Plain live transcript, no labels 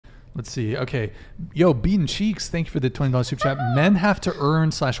Let's see. Okay. Yo, Beaten Cheeks, thank you for the $20 super chat. Men have to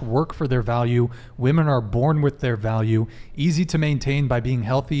earn/work for their value. Women are born with their value. Easy to maintain by being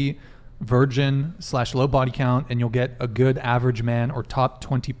healthy, virgin/low body count, and you'll get a good average man or top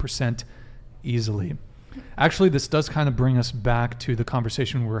 20% easily. Actually, this does kind of bring us back to the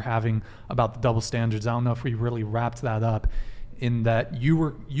conversation we were having about the double standards. I don't know if we really wrapped that up, in that you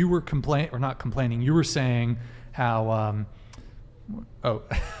were you were saying how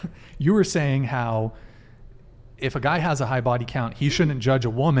you were saying how if a guy has a high body count, he shouldn't judge a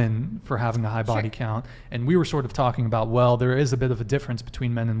woman for having a high body count. And we were sort of talking about, well, there is a bit of a difference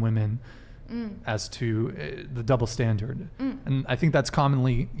between men and women as to the double standard. And I think that's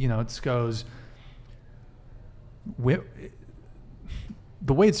commonly, it goes, the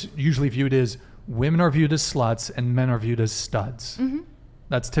way it's usually viewed is women are viewed as sluts and men are viewed as studs.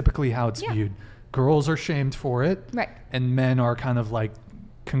 That's typically how it's viewed. Girls are shamed for it, right? And men are kind of like,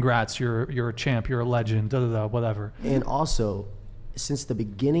 congrats, you're a champ, you're a legend, da da da, whatever. And also, since the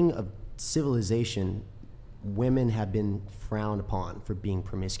beginning of civilization, women have been frowned upon for being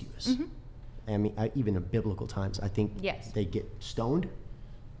promiscuous. I mean, even in biblical times, I think they get stoned.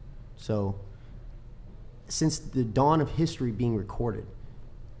 So, since the dawn of history being recorded,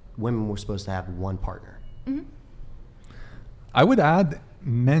 women were supposed to have one partner. I would add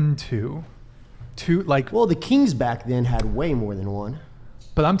men too. Well, the kings back then had way more than one.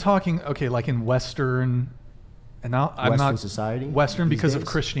 But I'm talking, okay, like in Western, and now I'm Western not society. Western because of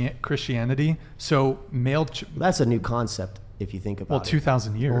Christianity. So male. That's a new concept if you think about it. Well,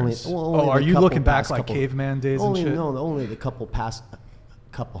 2,000 years. Only are you looking back like caveman days and shit? No, only the past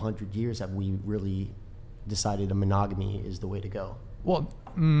couple hundred years have we really decided a monogamy is the way to go. Well,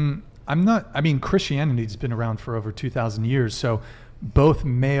 I mean, Christianity's been around for over 2,000 years, so both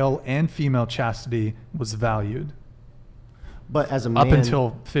male and female chastity was valued. But as a man, up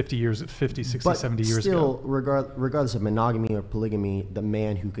until 50, 60, 70 years ago. Still, regardless of monogamy or polygamy, the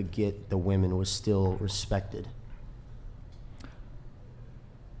man who could get the women was still respected.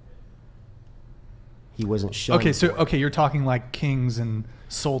 He wasn't shunned. Okay, you're talking like kings and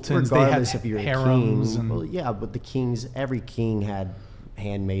sultans. Regardless they had if you're harems a king. and well, yeah, but the kings, every king had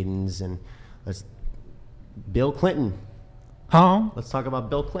handmaidens, and Bill Clinton. Huh? Let's talk about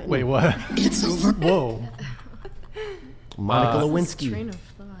Bill Clinton. Wait, what? It's over. Whoa. Monica Lewinsky. Train of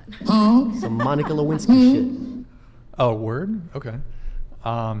thought. Some Monica Lewinsky shit. Oh, word? Okay.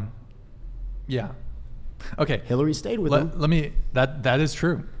 Yeah. Okay. Hillary stayed with him. Let me, that is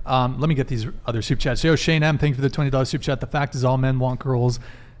true. Let me get these other super chats. Yo, Shane M, thank you for the $20 super chat. The fact is all men want girls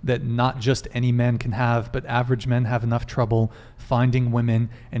that not just any men can have, but average men have enough trouble finding women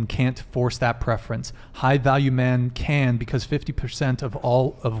and can't force that preference. High value men can, because 50%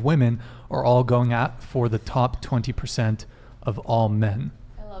 of women are all going for the top 20% of all men.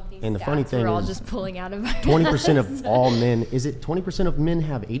 I love these And the stats funny thing we're all is, just pulling out of 20% of all men, is it 20% of men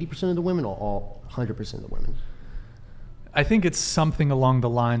have 80% of the women, or all 100% of the women? I think it's something along the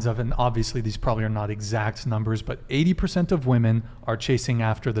lines of, and obviously these probably are not exact numbers, but 80% of women are chasing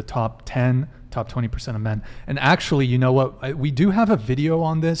after the top 10, top 20% of men. And actually, you know what? We do have a video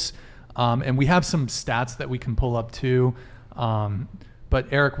on this, and we have some stats that we can pull up too. But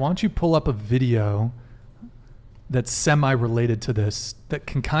Eric, why don't you pull up a video that's semi-related to this, that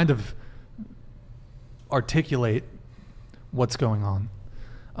can kind of articulate what's going on.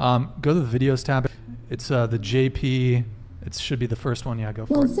 Go to the videos tab. It's the JP. It should be the first one. Yeah, go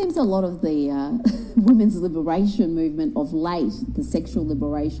for it. Well, it seems a lot of the women's liberation movement of late, the sexual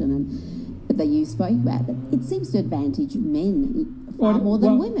liberation and that you spoke about, it seems to advantage men far more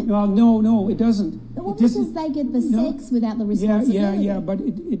than women. Well, no, it doesn't. Well, because they get the sex without the responsibility. Yeah, but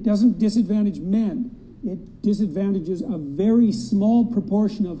it doesn't disadvantage men. It disadvantages a very small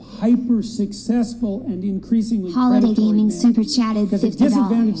proportion of hyper-successful and increasingly Holiday Gaming men. super chatted Because it $50.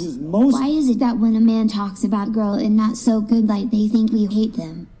 disadvantages most. Why is it that when a man talks about a girl and not so good like they think we hate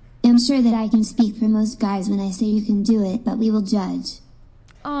them? I'm sure that I can speak for most guys when I say you can do it, but we will judge.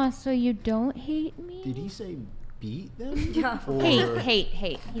 Aw, so you don't hate me? Did he say beat them? Yeah. Or Hate.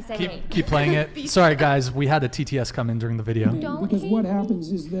 He said hate. Keep playing it. Sorry, guys. We had a TTS come in during the video. Because what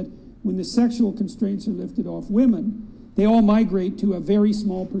happens is that when the sexual constraints are lifted off women, they all migrate to a very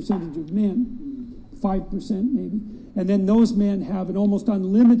small percentage of men, 5% maybe. And then those men have an almost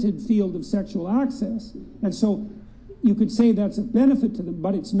unlimited field of sexual access. And so you could say that's a benefit to them,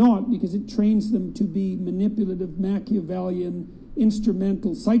 but it's not, because it trains them to be manipulative, Machiavellian,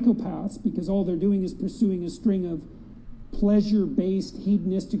 instrumental psychopaths, because all they're doing is pursuing a string of pleasure-based,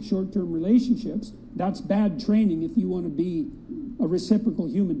 hedonistic, short-term relationships. That's bad training if you want to be a reciprocal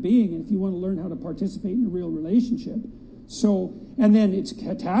human being and if you want to learn how to participate in a real relationship. So, and then it's a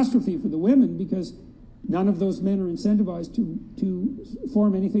catastrophe for the women because none of those men are incentivized to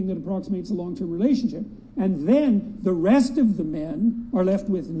form anything that approximates a long-term relationship. And then the rest of the men are left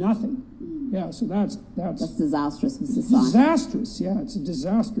with nothing. Yeah, so that's disastrous for society. Disastrous, yeah, it's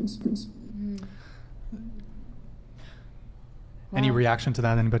disastrous. Any reaction to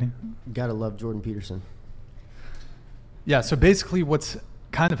that, anybody? Gotta love Jordan Peterson. Yeah, so basically what's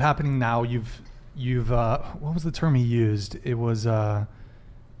kind of happening now, you've what was the term he used? It was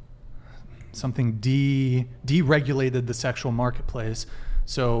something deregulated the sexual marketplace.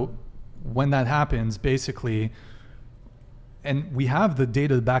 So when that happens, basically, and we have the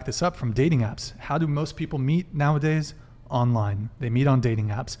data to back this up from dating apps. How do most people meet nowadays? Online. They meet on dating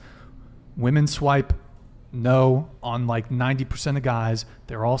apps. Women swipe no on like 90% of guys.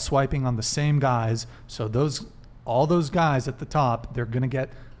 They're all swiping on the same guys. So all those guys at the top, they're going to get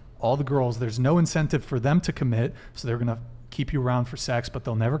all the girls. There's no incentive for them to commit. So they're going to keep you around for sex, but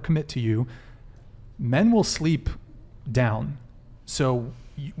they'll never commit to you. Men will sleep down. So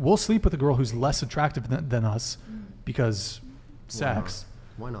we'll sleep with a girl who's less attractive than us because sex.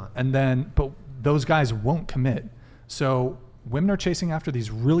 Why not? And then, but those guys won't commit. So women are chasing after these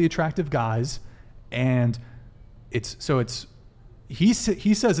really attractive guys, and he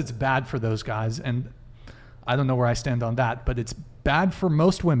says it's bad for those guys, and I don't know where I stand on that, but it's bad for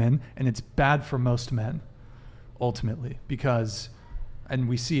most women and it's bad for most men ultimately, because, and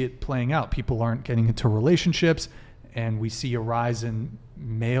we see it playing out, people aren't getting into relationships, and we see a rise in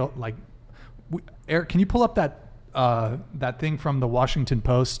male, like, Eric, can you pull up that thing from the Washington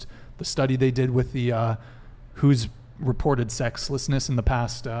Post, the study they did with the who's reported sexlessness in the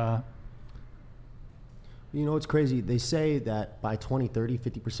past? You know, it's crazy. They say that by 2030,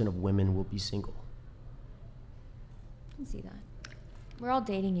 50% of women will be single. I can see that. We're all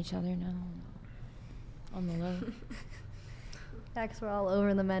dating each other now. On the low. Yeah, because we're all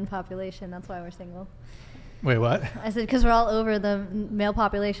over the men population. That's why we're single. Wait, what? I said because we're all over the male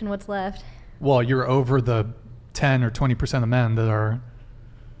population. What's left? Well, you're over the 10 or 20% of men that are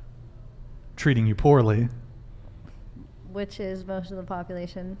treating you poorly. Which is most of the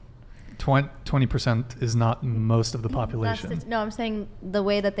population. 20% is not most of the population. No, I'm saying the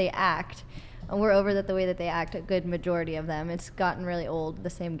way that they act. And we're over the way that they act, a good majority of them. It's gotten really old, the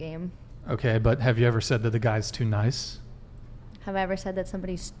same game. Okay, but have you ever said that the guy's too nice? Have I ever said that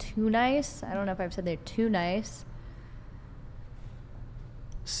somebody's too nice? I don't know if I've said they're too nice.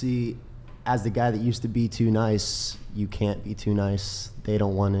 See, as the guy that used to be too nice, you can't be too nice. They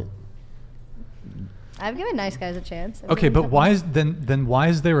don't want it. I've given nice guys a chance. Okay, but why is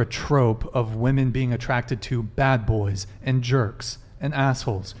there a trope of women being attracted to bad boys and jerks and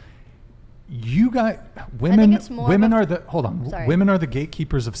assholes? Women are the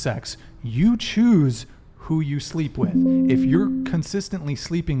gatekeepers of sex. You choose who you sleep with. If you're consistently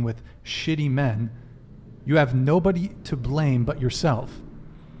sleeping with shitty men, you have nobody to blame but yourself.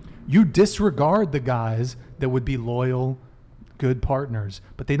 You disregard the guys that would be loyal, good partners,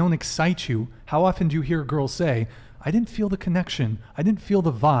 but they don't excite you. How often do you hear girls say, I didn't feel the connection, I didn't feel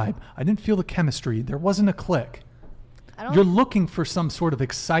the vibe, I didn't feel the chemistry, there wasn't a click. You're looking for some sort of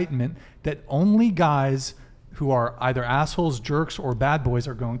excitement that only guys who are either assholes, jerks, or bad boys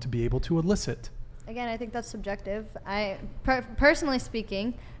are going to be able to elicit. Again, I think that's subjective. Personally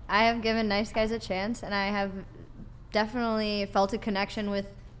speaking, I have given nice guys a chance, and I have definitely felt a connection with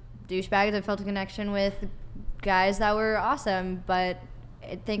douchebags. I've felt a connection with guys that were awesome, but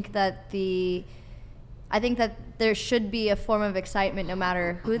I think that there should be a form of excitement no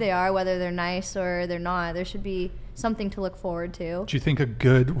matter who they are, whether they're nice or they're not. There should be something to look forward to. Do you think a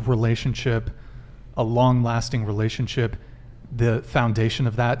good relationship, a long-lasting relationship, the foundation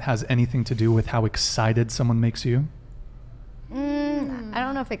of that has anything to do with how excited someone makes you? I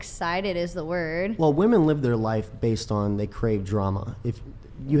don't know if excited is the word. Well, women live their life based on they crave drama. If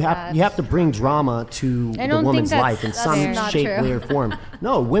you have to bring drama to the woman's life in some shape, way, or form.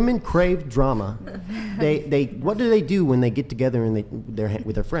 No, women crave drama. They what do they do when they get together and they're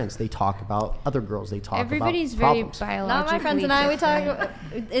with their friends? They talk about other girls. They talk Everybody's about very problems. biologically Not my friends and I. We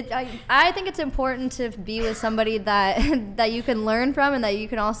different. talk. I think it's important to be with somebody that you can learn from and that you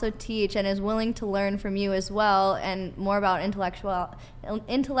can also teach and is willing to learn from you as well, and more about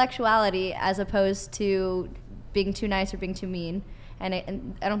intellectuality as opposed to being too nice or being too mean.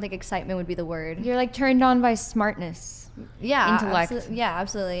 And I don't think excitement would be the word. You're like turned on by smartness. Yeah. Intellect.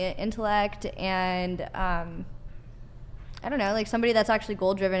 Absolutely. Intellect and, I don't know, like somebody that's actually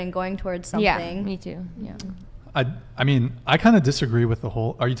goal driven and going towards something. Yeah, me too. Yeah. I mean, I kind of disagree with the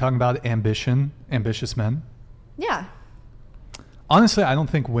whole, are you talking about ambitious men? Yeah. Honestly, I don't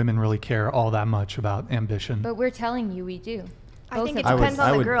think women really care all that much about ambition. But we're telling you we do. I think it Both of depends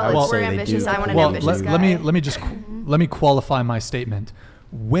us. on the girl. I would If we're say they ambitious, do. I want an Well, ambitious guy. let me qualify my statement.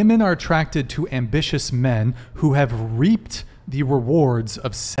 Women are attracted to ambitious men who have reaped the rewards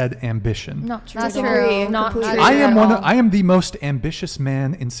of said ambition. Not true. Not at true. all. Not true. I am at all. I am the most ambitious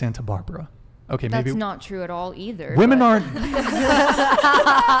man in Santa Barbara. Okay, That's maybe not true at all either. women but- aren't.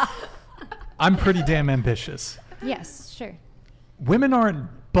 I'm pretty damn ambitious. Yes, sure. Women aren't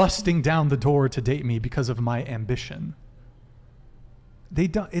busting down the door to date me because of my ambition. They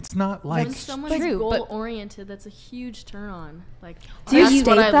don't. It's not like. When someone's True, but- goal oriented, that's a huge turn on. Like, Do you that's state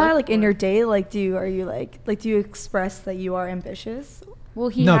what I that look like in for. your day? Like, do you express that you are ambitious? Well,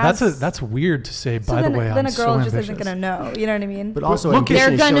 he no, has. that's weird to say. So By then, the way, then I'm a so girl just ambitious. isn't gonna know. You know what I mean? But also, Look, ambition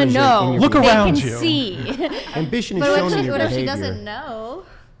They're is shown gonna in your- know. in your Look They behavior. around can you. see. Ambition is But shown in your what if behavior. she doesn't know?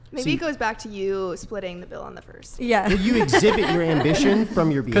 Maybe See- it goes back to you splitting the bill on the first. Yeah. Well, you exhibit your ambition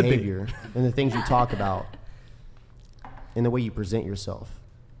from your Could be. behavior and the things you talk about and the way you present yourself.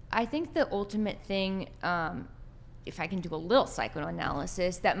 I think the ultimate thing, if I can do a little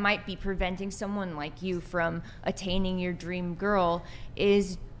psychoanalysis, that might be preventing someone like you from attaining your dream girl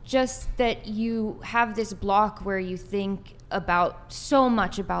is just that you have this block where you think about so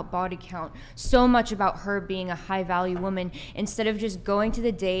much about body count, so much about her being a high value woman, instead of just going to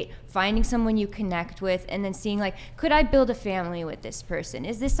the date, finding someone you connect with, and then seeing like, could I build a family with this person?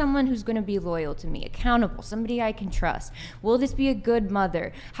 Is this someone who's going to be loyal to me, accountable, somebody I can trust? Will this be a good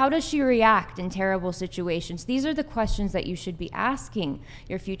mother? How does she react in terrible situations? These are the questions that you should be asking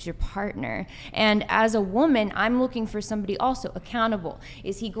your future partner. And as a woman, I'm looking for somebody also accountable.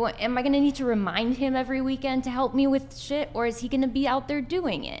 Am I going to need to remind him every weekend to help me with shit, or is he going to be out there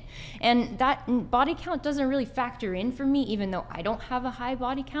doing it? And that body count doesn't really factor in for me, even though I don't have a high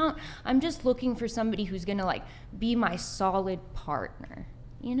body count. I'm just looking for somebody who's going to like be my solid partner,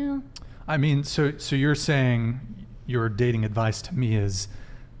 you know? I mean, so you're saying your dating advice to me is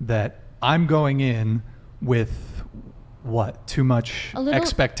that I'm going in with what? Too much A little-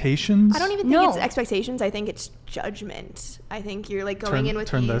 expectations? I don't even think No. it's expectations. I think it's judgment. I think you're like going in with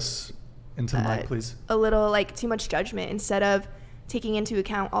turn these, this into the mic, please. a little like too much judgment instead of taking into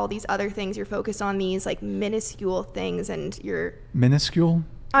account all these other things. You're focused on these like minuscule things, and you're. Minuscule?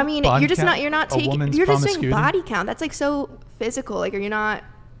 I mean, Body you're just count? not. You're not A taking. woman's You're just doing promiscuity? body count. That's like so physical. Like, are you not?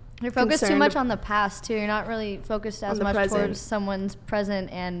 You're focused too concerned much on the past too. You're not really focused as On the much present. towards someone's present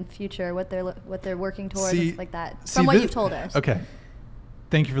and future, what they're working towards, See- and stuff like that. see, From what this- you've told us. Okay.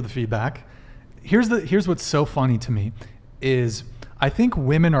 Thank you for the feedback. Here's what's so funny to me is I think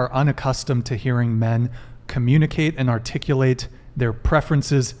women are unaccustomed to hearing men communicate and articulate their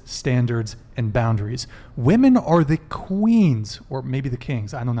preferences, standards, and boundaries. Women are the queens, or maybe the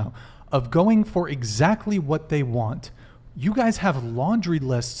kings, I don't know, of going for exactly what they want. You guys have laundry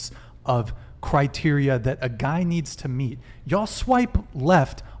lists of criteria that a guy needs to meet. Y'all swipe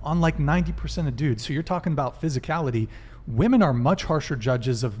left on like 90% of dudes. So you're talking about physicality. Women are much harsher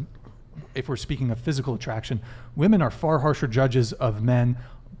judges of, if we're speaking of physical attraction, women are far harsher judges of men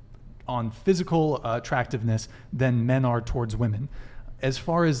on physical attractiveness than men are towards women. As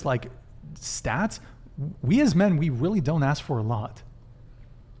far as like stats, we as men, we really don't ask for a lot.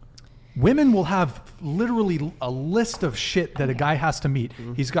 Women will have literally a list of shit that a guy has to meet.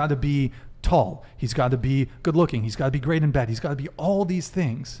 He's got to be tall. He's got to be good looking. He's got to be great in bed. He's got to be all these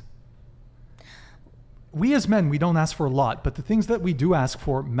things. We as men, we don't ask for a lot, but the things that we do ask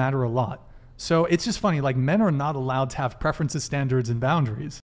for matter a lot. So it's just funny, like men are not allowed to have preferences, standards, and boundaries.